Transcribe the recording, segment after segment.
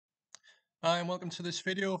Hi and welcome to this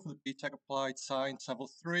video for the BTEC Applied Science Level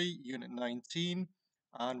 3, Unit 19.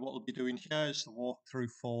 And what we'll be doing here is the walkthrough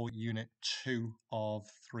for Unit 2 of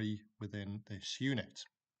 3 within this unit.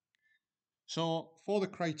 So for the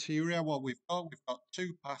criteria, what we've got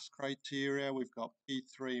two pass criteria. We've got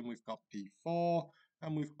P3 and we've got P4.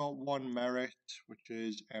 And we've got one merit, which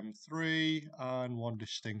is M3, and one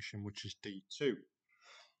distinction, which is D2.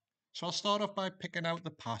 So I'll start off by picking out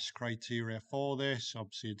the pass criteria for this.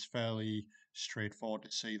 Obviously, it's fairly straightforward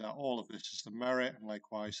to see that all of this is the merit and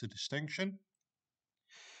likewise the distinction.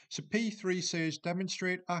 So P3 says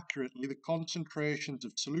demonstrate accurately the concentrations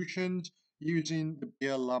of solutions using the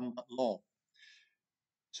Beer-Lambert law.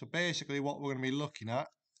 So basically what we're going to be looking at,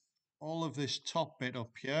 all of this top bit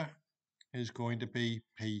up here is going to be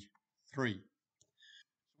P3.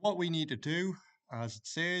 What we need to do, as it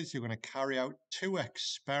says, you're going to carry out two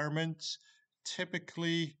experiments.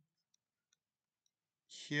 Typically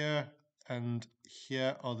here and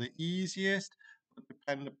here are the easiest, but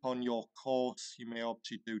depending upon your course, you may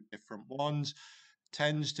obviously do different ones.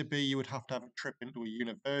 Tends to be you would have to have a trip into a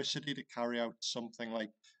university to carry out something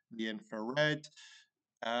like the infrared,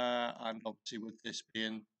 and obviously with this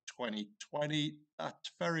being 2020,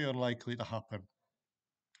 that's very unlikely to happen.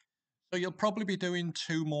 So you'll probably be doing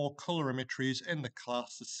two more colorimetries in the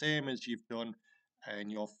class, the same as you've done in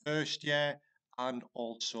your first year and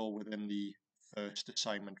also within the first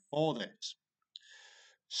assignment for this.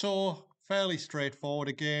 So fairly straightforward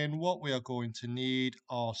again. What we are going to need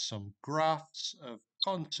are some graphs of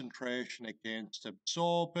concentration against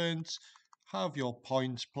absorbance. Have your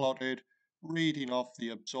points plotted, reading off the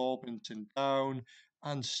absorbance and down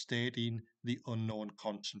and stating the unknown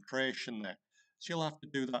concentration there. So you'll have to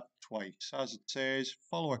do that twice. As it says,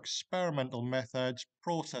 follow experimental methods,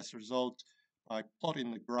 process results by plotting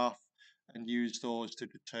the graph and use those to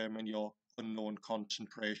determine your unknown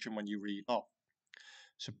concentration when you read off.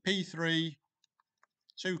 So P3,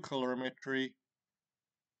 2 colorimetry,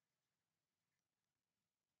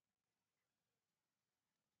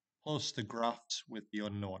 plus the graphs with the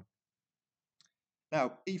unknown.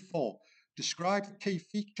 Now P4, describe the key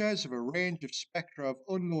features of a range of spectra of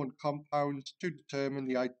unknown compounds to determine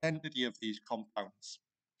the identity of these compounds.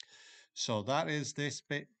 So that is this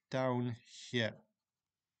bit down here.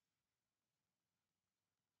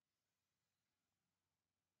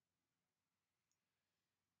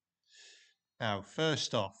 Now,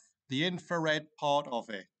 first off, the infrared part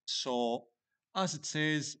of it. So, as it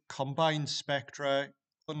says, combined spectra,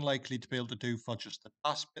 unlikely to be able to do for just the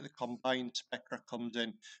pass bit. The combined spectra comes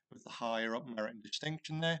in with the higher up merit and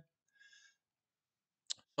distinction there.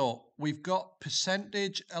 So, we've got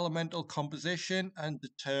percentage elemental composition and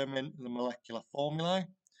determine the molecular formulae.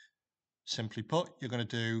 Simply put, you're going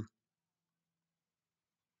to do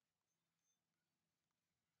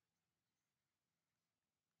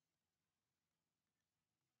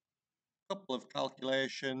a couple of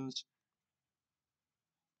calculations,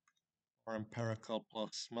 or empirical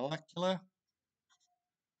plus molecular.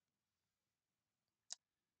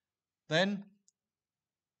 Then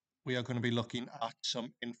we are going to be looking at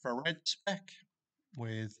some infrared spec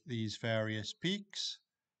with these various peaks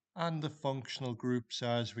and the functional groups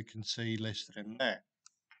as we can see listed in there.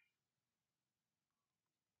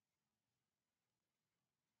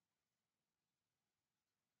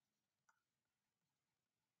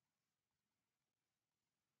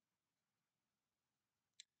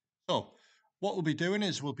 So what we'll be doing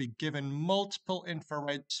is we'll be given multiple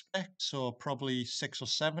infrared specs, so probably 6 or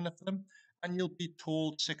 7 of them, and you'll be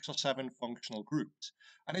told 6 or 7 functional groups.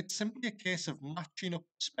 And it's simply a case of matching up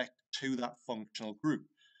the spec to that functional group.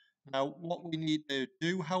 Now, what we need to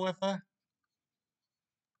do, however,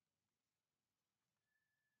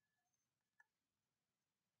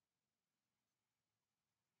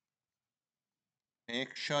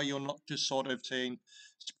 make sure you're not just sort of saying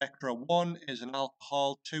spectra 1 is an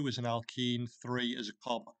alcohol, 2 is an alkene, 3 is a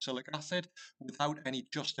carboxylic acid without any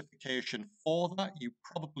justification for that. You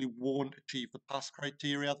probably won't achieve the pass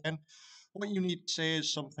criteria then. What you need to say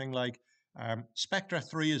is something like spectra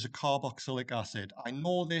 3 is a carboxylic acid. I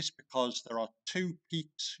know this because there are 2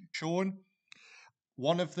 peaks shown.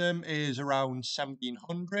 One of them is around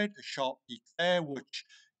 1700, a sharp peak there, which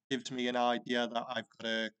gives me an idea that I've got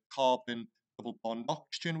a carbon double bond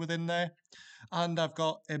oxygen within there. And I've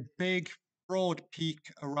got a big broad peak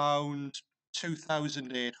around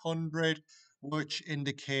 2800, which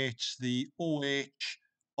indicates the OH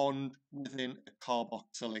bond within a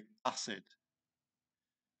carboxylic acid.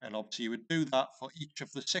 And obviously you would do that for each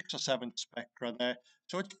of the 6 or 7 spectra there.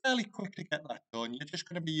 So it's fairly quick to get that done. You're just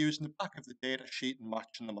going to be using the back of the data sheet and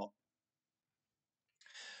matching them up.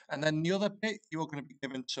 And then the other bit, you're going to be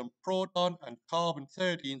given some proton and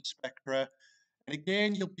carbon-13 spectra. And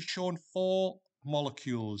again, you'll be shown 4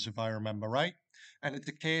 molecules, if I remember right. And it's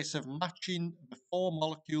a case of matching the 4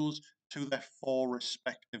 molecules to their 4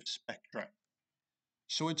 respective spectra.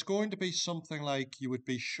 So it's going to be something like you would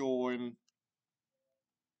be showing,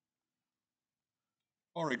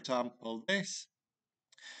 for example, this.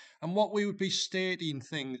 And what we would be stating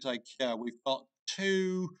things like, yeah, we've got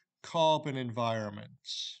 2 carbon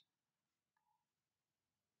environments.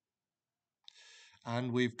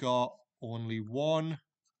 And we've got only 1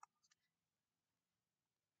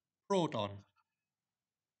 proton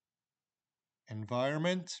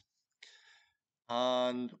environment.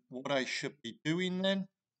 And what I should be doing then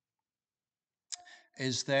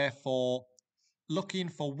is therefore looking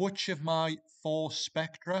for which of my 4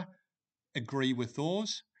 spectra agree with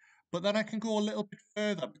those. But then I can go a little bit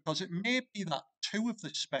further because it may be that 2 of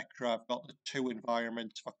the spectra I've got the 2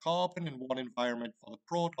 environments for carbon and 1 environment for the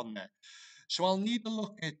proton there. So I'll need to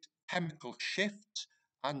look at chemical shifts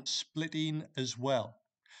and splitting as well.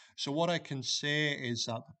 So what I can say is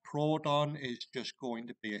that the proton is just going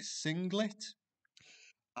to be a singlet.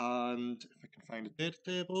 And if I can find a data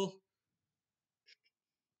table,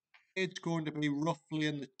 it's going to be roughly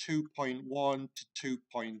in the 2.1 to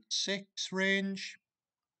 2.6 range.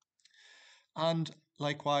 And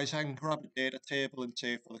likewise, I can grab a data table and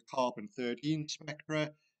say for the carbon-13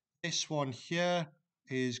 spectra, this one here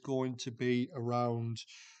is going to be around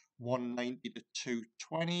 190 to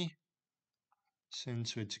 220,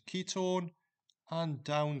 since it's a ketone. And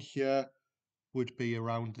down here would be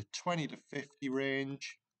around the 20 to 50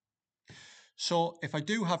 range. So if I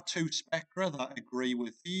do have 2 spectra that agree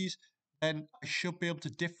with these, then I should be able to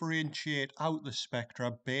differentiate out the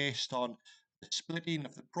spectra based on the splitting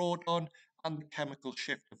of the proton and the chemical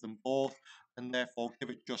shift of them both, and therefore give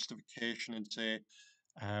it justification and say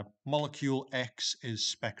molecule X is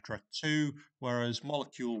spectra 2, whereas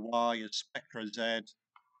molecule Y is spectra Z,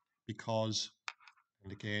 because,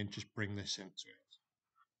 and again, just bring this into it.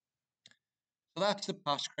 So that's the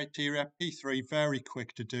pass criteria. P3, very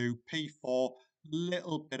quick to do. P4,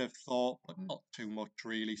 little bit of thought, but not too much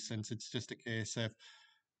really, since it's just a case of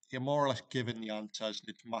you're more or less given the answers and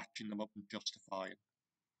it's matching them up and justifying.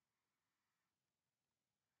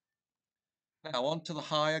 Now on to the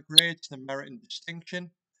higher grades, the merit and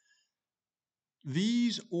distinction.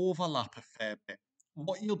 These overlap a fair bit.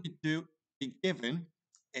 What you'll be given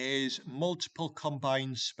is multiple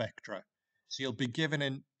combined spectra. So you'll be given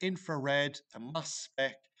an infrared, a mass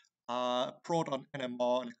spec, a proton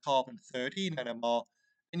NMR, and a carbon-13 NMR,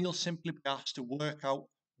 and you'll simply be asked to work out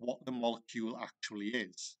what the molecule actually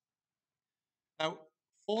is. Now,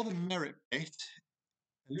 for the merit bit,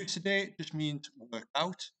 elucidate just means work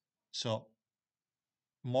out. So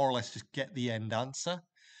more or less just get the end answer.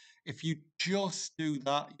 If you just do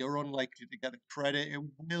that, you're unlikely to get the credit. It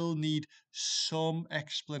will need some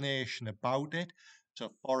explanation about it.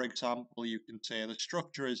 So, for example, you can say the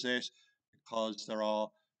structure is this because there are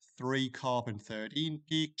 3 carbon-13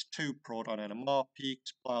 peaks, 2 proton NMR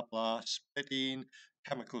peaks, blah, blah, splitting,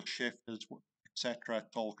 chemical shift, etc.,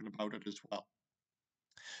 talking about it as well.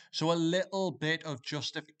 So a little bit of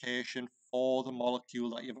justification for the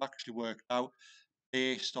molecule that you've actually worked out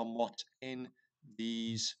based on what's in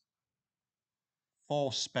these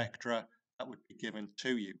 4 spectra that would be given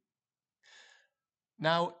to you.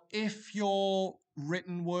 Now, if your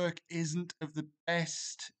written work isn't of the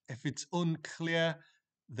best, if it's unclear,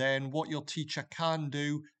 then what your teacher can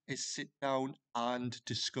do is sit down and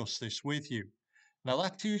discuss this with you. Now,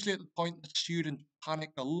 that's usually at the point that students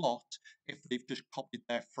panic a lot if they've just copied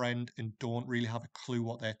their friend and don't really have a clue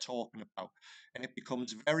what they're talking about. And it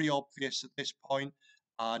becomes very obvious at this point,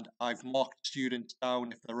 and I've marked students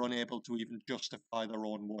down if they're unable to even justify their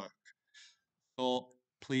own work. So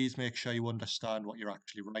please make sure you understand what you're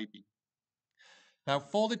actually writing. Now,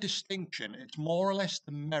 for the distinction, it's more or less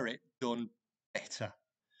the merit done better.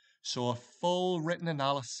 So a full written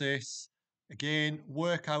analysis, again,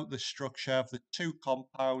 work out the structure of the 2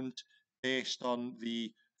 compounds based on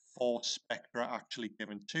the 4 spectra actually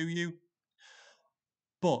given to you.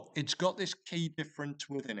 But it's got this key difference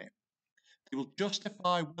within it. They will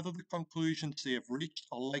justify whether the conclusions they have reached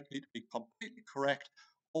are likely to be completely correct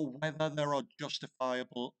or whether there are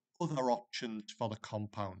justifiable other options for the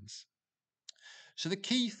compounds. So the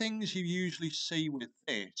key things you usually see with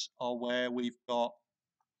this are where we've got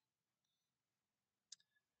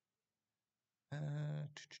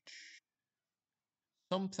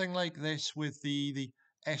something like this with the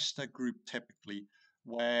ester group typically,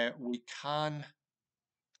 where we can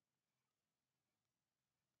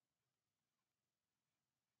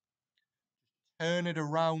turn it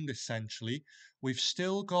around essentially. We've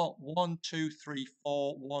still got 1, 2, 3,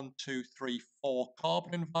 4, 1, 2, 3, 4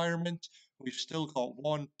 carbon environment. We've still got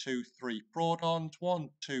 1, 2, 3 protons, 1,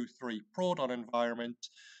 2, 3 proton environment.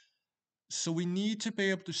 So we need to be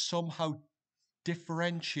able to somehow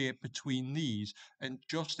differentiate between these and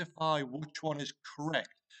justify which one is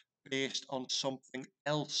correct based on something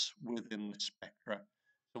else within the spectra.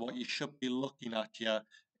 So what you should be looking at here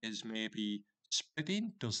is maybe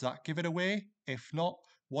splitting. Does that give it away? If not,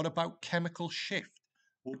 what about chemical shift?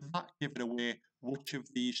 Would that give it away which of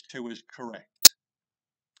these two is correct?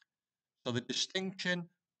 So the distinction,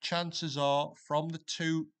 chances are, from the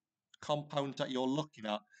two compounds that you're looking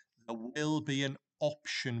at, there will be an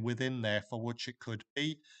option within there for which it could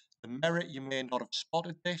be. The merit, you may not have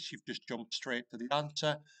spotted this, you've just jumped straight to the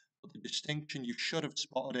answer, but the distinction, you should have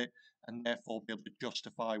spotted it and therefore be able to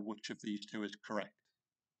justify which of these two is correct.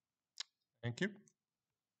 Thank you.